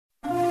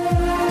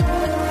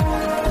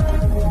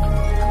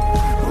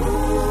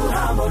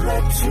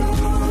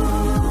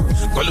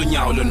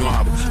Kolonyawo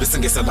lonwabo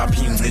besengesa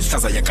lapha ingci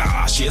ihlaza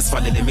yakashi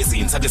esivalele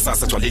emizini sathi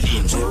sasa gcwale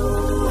linje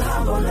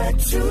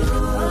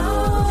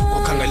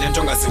ukhangele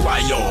into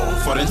ongaziwayo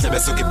for endlebe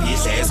esuke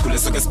ibhidle esikhule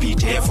esuke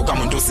esibhidef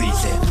ukamuntu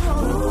usidle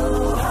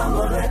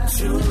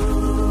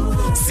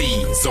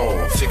sizo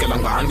fikela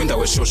ngani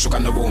kwindawo eshushu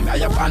kanobomi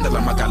ayabanda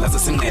la magala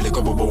zesinqele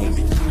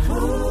kobobomi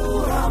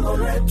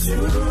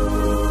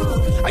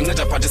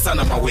anceda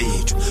phathisana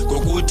mawethu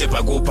ngokude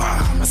bhakupha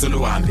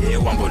masoluhambe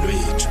uhambo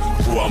lwethu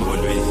uhambo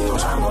lwethu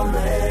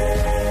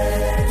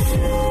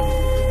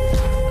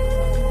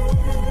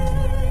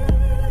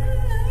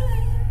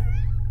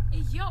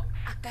yo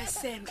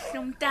akasemhle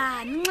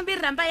umntana unxiba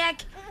iramba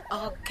yakhe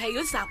okay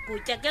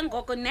uzakutya ke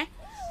ngoko ne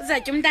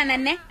uzatya umntana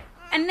ne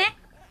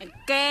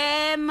ke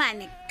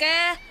mani ke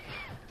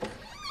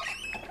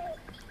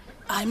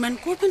Hayi man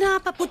kuphi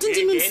napha bhuti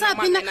ndimi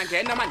msaphi na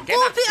ngena man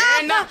kuphi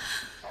apha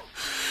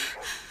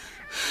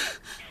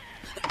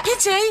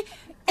PJ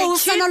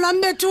usana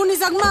lwami bethuni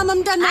zakumama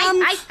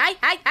mntanami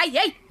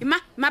hayi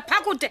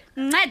maphakude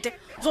ncede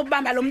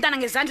uzobamba lo mntana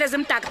ngezandla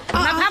ezimdaka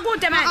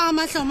maphakude man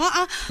Mahlomo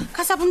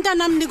khasapha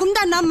umntanami nika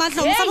umntanami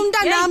Mahlomo sapha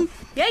umntanami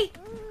hey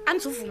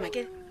anizuvuma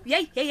ke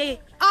hey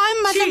hayi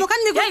Mahlomo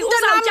kanika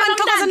umntanami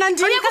ngithokozana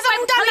ndini khasapha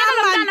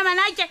umntanami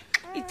manatye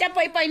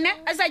itepo ipoyine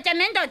asatya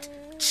nendoda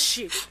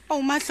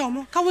Oh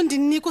Mahlomo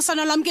khawundinika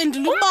usana lwami ke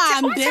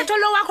ndilubambe umthetho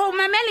lo wakho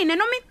umameline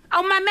nomini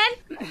awumameli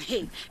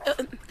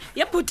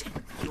yebhuti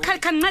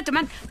khancede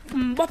man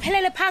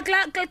mbophelele pha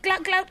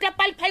kla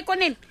pali pha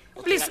ikoneni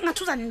please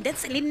ngathuza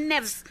ndenzele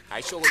nerves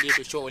hayi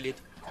show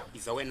lethu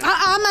iza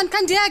wena man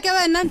khandiyeke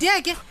wena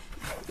ndiyeke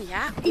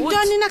ya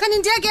intoni na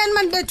khandiyeke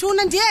man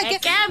bethuna ndiyeke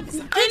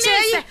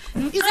qinise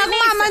iza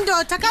kumama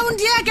ndoda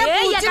khawundiyeke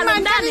bhuti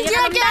man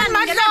khandiyeke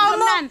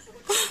Mahlomo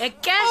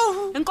Eke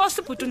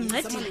inkosi bhuti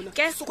uncedile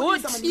ke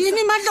good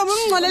yini Mahlomo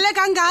ungcolele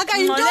kangaka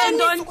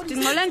intoni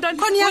ndingcole ntoni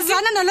khona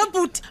yazana nalo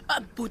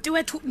bhuti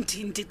wethu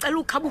ndicela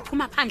ukhaba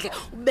uphuma phandle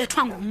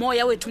ubethwa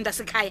ngumoya wethu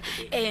ndasekhaya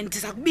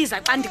ndiza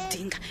kubiza xa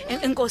ndikudinga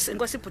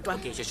enkosi bhuti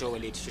wami okay show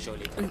lethu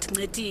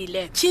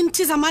undincedile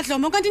chintiza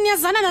Mahlomo kanti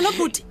niyazana nalo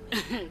bhuti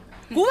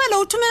kuwe lo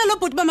uthumela lo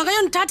bhuti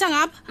bamakayondithatha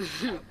ngapha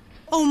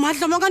Oh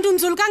Mahlomo kanti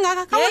unzulu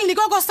kangaka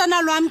khawunike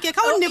okosana lwami ke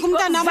khawunike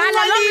umntana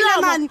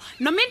wami man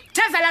nomini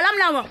thevala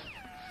lamlawo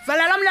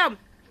vala lamlawo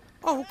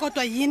Oh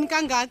kodwa yini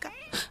kangaka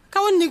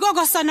khawunike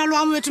okosana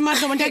lwami wethu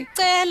Mahlomo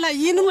ndiyakucela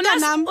yini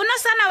umntanami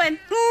unosana wena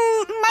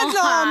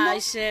Mahlomo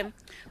hayi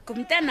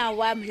kumntana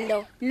wami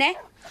lo ne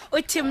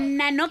uthi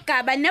mna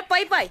nogaba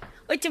neboyboy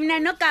uthi mna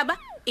nogaba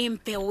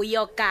impewu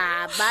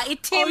yogaba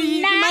ithi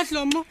mna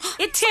Mahlomo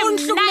ithi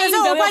mna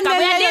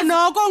okwaneleyo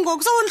noko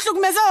ngoku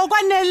sowunhlukumeze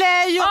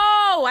okwaneleyo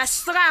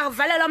wasika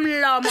valela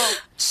umlomo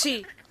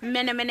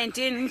mene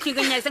ndini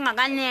nhlikinyese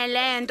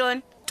ngakanele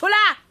ntoni thula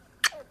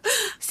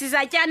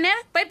sizatyane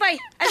bye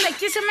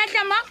azatyisa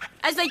Mahlomo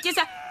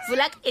azatyisa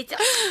vula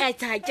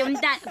ethathe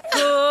umntana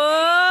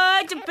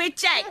good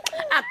bitch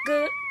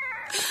aku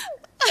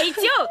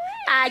etyo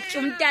atya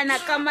umntana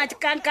kamathi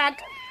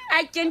kankaka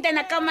atya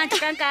umntana kamathi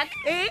kankaka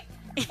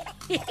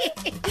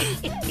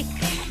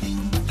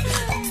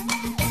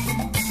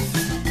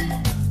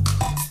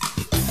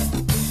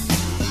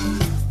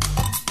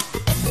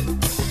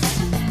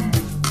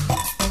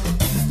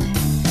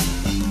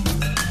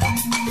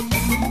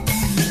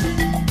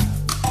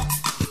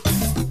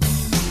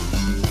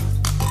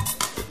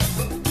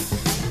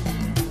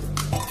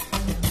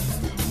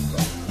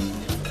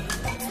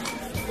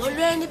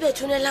Molweni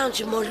bethune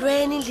lounge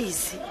molweni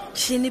Lizi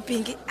Shini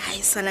Pinki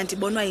hayi sana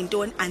ndibonwa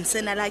yintoni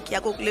anisena lakhi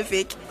yakho kule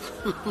veki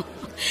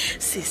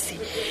sisi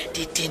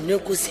ndidinwe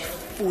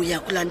kuzifuya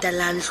kulanda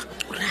landlu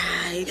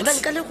right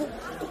yabaniqale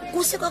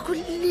kuse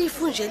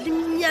kwakulifu nje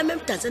limnyama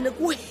emdantsene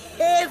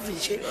kuheavy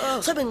nje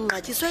sobe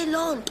nginqatyiswe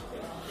ilonto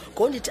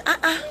ngondithi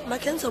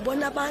makhe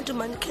ngizobona abantu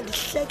manikhe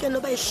ndihleke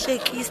noba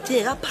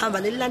ihlekisi ngaphamba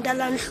nelanda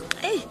landlu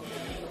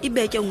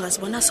ibeke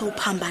ungazibona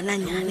sowuphambana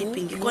nyane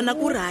Pinki kona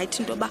ku right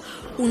into ba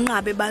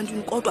unqabe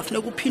ebantwini kodwa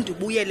kufanele uphinde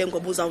ubuyele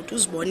ngoba uzawuthi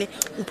uzibone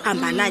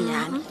uphambana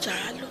nyane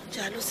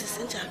njalo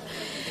sisi njalo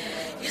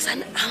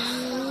yesana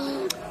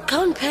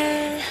can't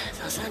pay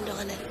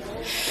sasandokane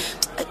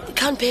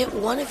can't pay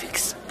one of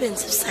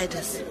expensive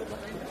ciders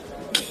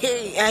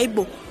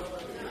hayibo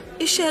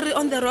i-sherry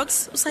on the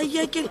rocks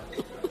usayiyeke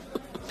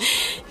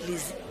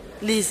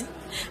Liz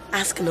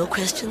ask no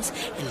questions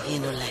and hear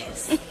no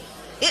lies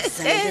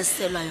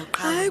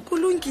hayi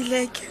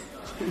kulungileke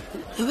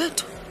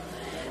wethu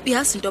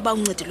uyazi into ba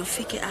uncedile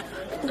ufike apha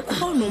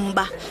ukhona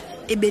umba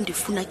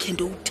ebendifuna khe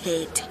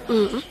ndowuthethe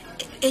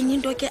enye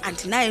into ke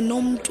andinaye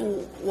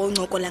nomuntu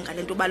woncokola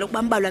ngale nto balo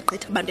kuba mbalwa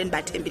gqitha abantu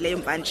endibathembileyo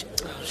mvanje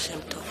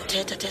shemto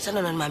thetha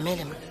nona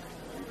nimamele mina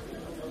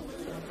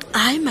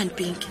hayi man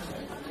Pinki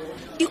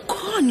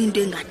ikhona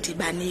into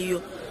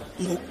engadibaniyo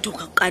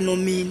ngokuduka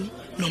kaNomini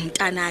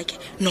nomntanakhe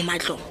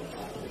noMadlomo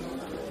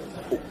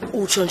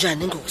utsho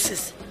njani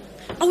ngokusisi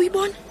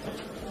awuyibona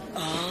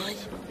hayi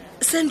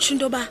sendisho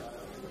into ba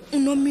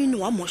uNomini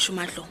wamosha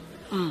uMadlomo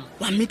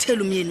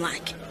wamithela umyeni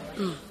wakhe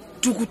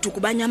dukuduku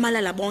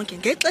banyamalala bonke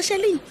ngexesha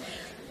elinye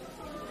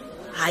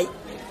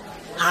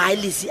hayi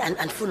Lizzy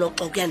andifuna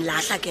uxoxa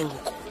uyanilahla ke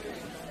ngoku.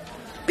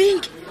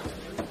 Pink,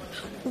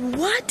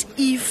 what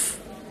if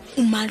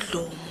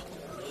uMadlomo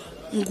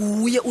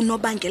nguye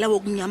unobangela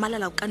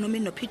wokunyamalala kukaNomi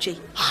noPJ?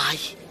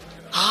 Hayi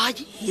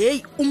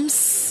Hey,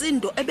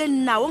 umsindo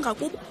ebenawo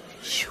ngakubo.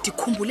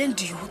 Ndikhumbule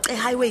ndiyuce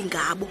highway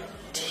ngabo.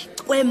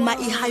 Kwema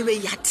ihighway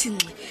yathi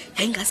nxe.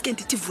 Yayingasike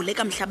ndithi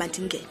vuleka mhlaba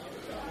ndingene.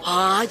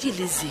 hayi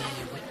Lizzy.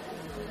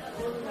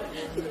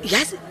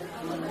 Yazi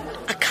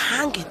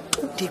akhange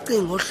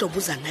ndicinga ngohlobo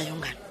uza nayo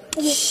ngani.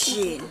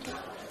 Shit.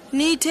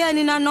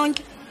 Nitheni na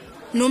nonke?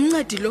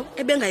 Nomncedi lo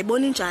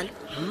ebengayiboni njalo.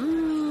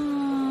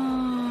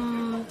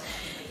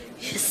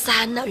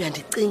 Yesana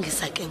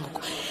uyandicingisa ke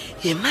ngoku.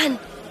 Yemani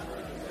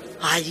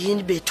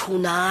hayini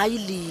bethuna hayi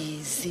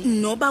Lizzy.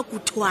 Noba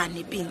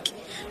kuthwane Pink.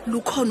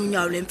 Lukhona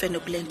unyawo lemfene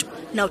kulento.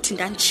 Nawuthi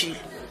ndanjilo.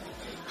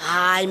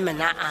 Hayi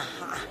mana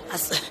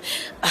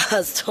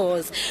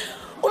asithoze.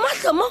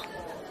 uMadlomo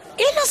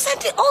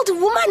innocent old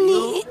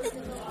woman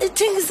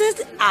things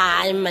is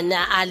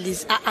mana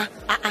Alice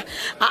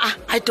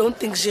I don't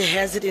think she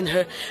has it in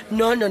her.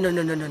 No.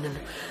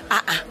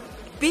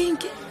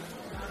 Pink.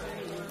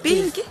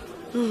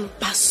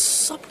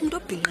 Basopha umuntu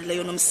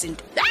obhinqileyo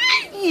nomsindo.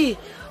 Hayi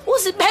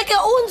uzibeke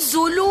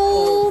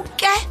unzulu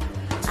ke.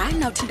 Hayi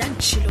nawuthi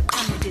ndanjilo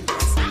qhamuke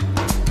ndazi.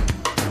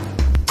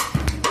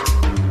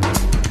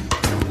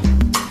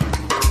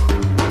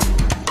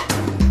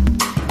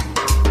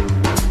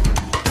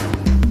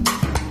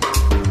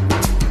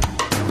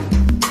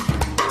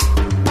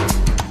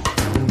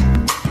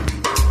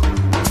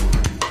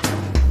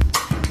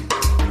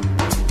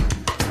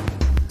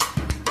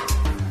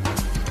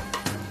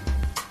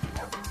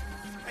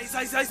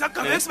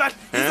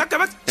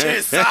 Isagabas.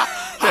 Chesa.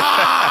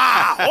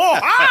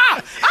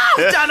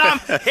 Utanam.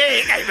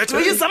 Hey, bethu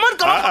yizamani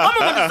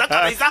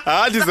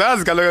Ah,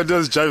 dizazi kaloku into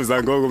ezijayive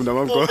zangoku mna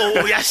mamgo.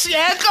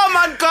 Uyashiyeka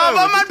man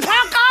gaba man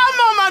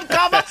phakama man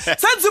gaba.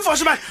 Senza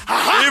ivosho man.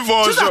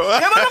 Ivosho.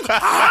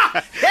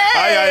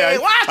 Hey,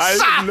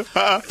 what's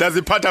up?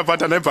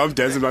 Ndaziphatha nebham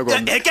dance mako.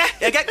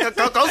 Eke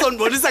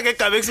kawuzondibonisa ke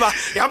Gabex ba.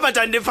 Ihamba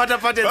njani nephatha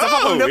zapha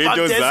khona nebham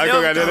dance. Into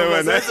zakho kanene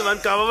wena. Senza man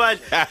gaba man.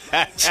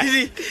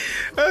 Chili.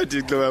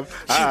 Ndiklo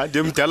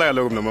ndimdala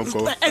kaloku mna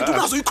mamgo.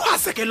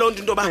 Engazoyikhwase ke lonto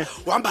into ba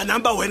uhamba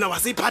namba wena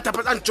wasiphatha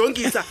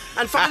andijongisa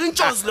andifaka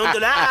intshozi lonto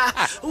la.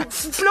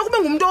 Ufuna kube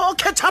ngumuntu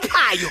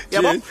okhethapayo,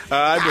 yabo?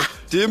 Hayi,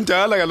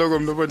 ndimdala kaloku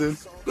mna bonini.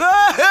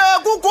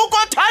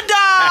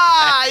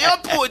 Kukothandayo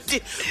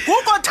bhuti.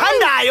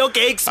 Kukothandayo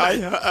Gax.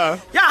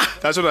 Ya.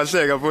 Tasho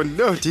lahleka mfoni.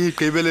 No,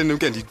 ndigqibeleni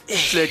uke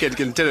ndihleke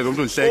ndithele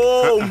nomuntu ndihleke.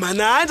 Oh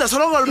mananza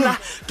soloko mina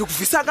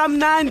ndikuvisa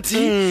kamnandi.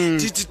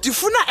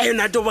 Ndifuna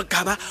eyona nto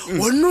bagaba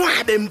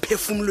wonwabe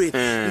emphefumulweni.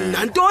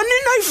 Nantoni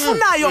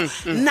nayifunayo,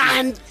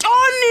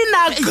 nantoni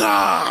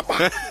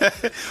nagaba.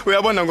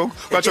 Uyabona ngoku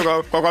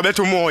kwatsho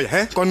kwabetha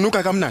umoya,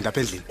 konuka kamnandi apha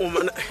endlini.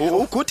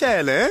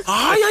 Ukhuthele,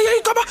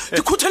 Hayi gaba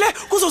ndikhuthele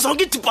kuzo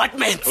zonke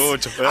departments.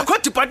 Akho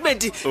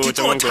department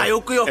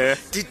ndicothayo kuyo.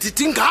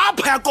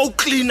 Ndingapha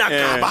kokucleaner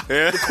gaba.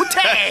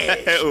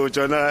 Ndikhuthele.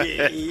 Ujona.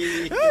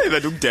 Hey,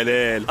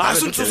 bedukudelela.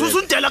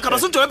 Asundela gaba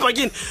sundwe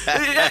ebhakini.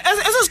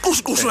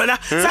 Esesiqushuqushu wena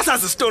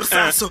sasazi story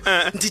saso.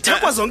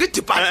 Ndithakwa zonke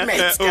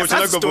departments.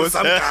 Sasazi story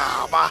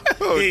samgaba.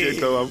 Okay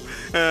baba.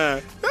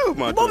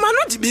 Man. Bo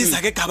manje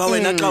ndibiza ke gaba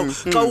wena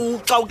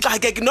xa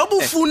uxakeke noba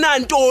ufuna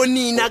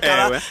ntoni na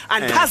gaba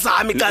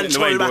andiphazami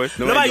kanjalo ba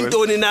noba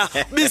intoni na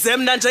bize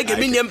mina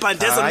njengemini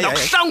yemphandezo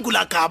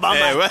ndakuhlangula gaba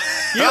man.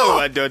 Yo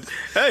madoda.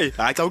 Hey,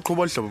 hayi xa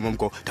uqhuba olhlobo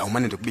momko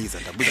ndawumane ndikubiza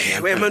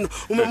we man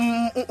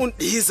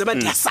undize man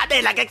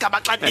ndiyasabela ke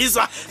gaba xa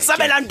ndizwa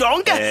sabela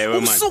ndonke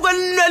usuku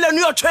elinweleni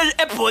uyothwela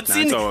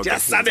ebhotsini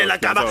ndiyasabela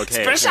gaba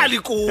especially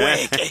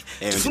kuwe ke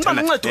ndifuna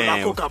uncedo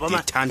lakho gaba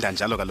man. Ndithanda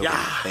njalo kaloku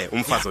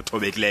umfazi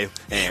othobekileyo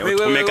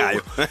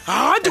uthumekayo.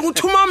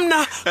 Ndikuthuma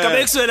mna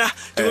Gabex wena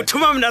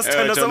ndikuthuma mna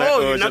sithanda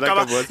sabo yina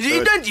gaba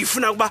into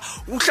endifuna kuba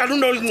uhlala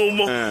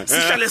unolunqumo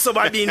sihlale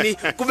sobabini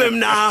kube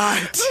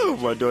mnandi.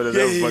 Madoda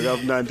lapha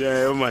kamnandi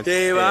man.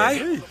 Hey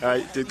bye.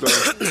 Hayi Thixo.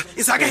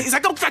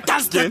 Isake ukudala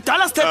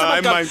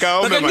step man ka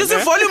okay ngisi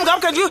volume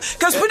ngapha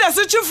ke siphinda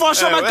sithi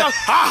vosho maka.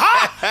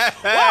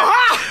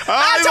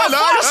 Hayi la.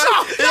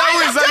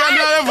 Yawiza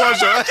kanale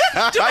vosho.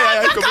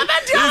 Hayi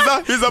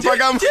iza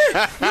phakama.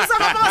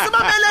 Isakaba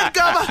sebabele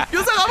gaba.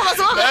 Isakaba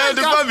sebabele.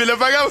 Ndibambile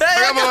phakama.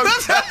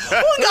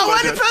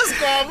 Ungawani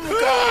phezikomo.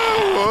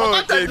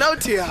 Okay.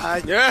 Nawuthi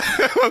hayi.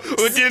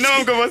 Uthi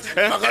nomko boss.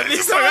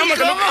 Phakama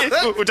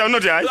kaloku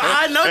utawunothi hayi.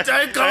 Hayi nawuthi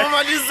hayi gaba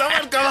malisa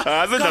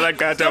gaba. Azodlala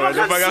gata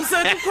manje phakama.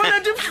 Khona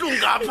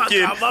ndibhlunga apha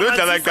gaba.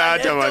 Udlala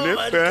gata manje.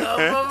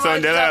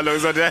 Sondela kaloku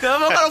sondela.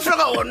 Gaba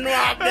kalofuna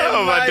wonwabe.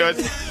 Oh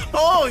madoda.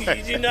 Oh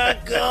yini na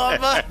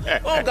gaba.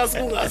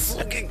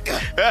 Ongasuki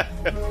gaba.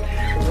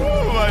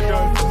 Oh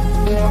madoda.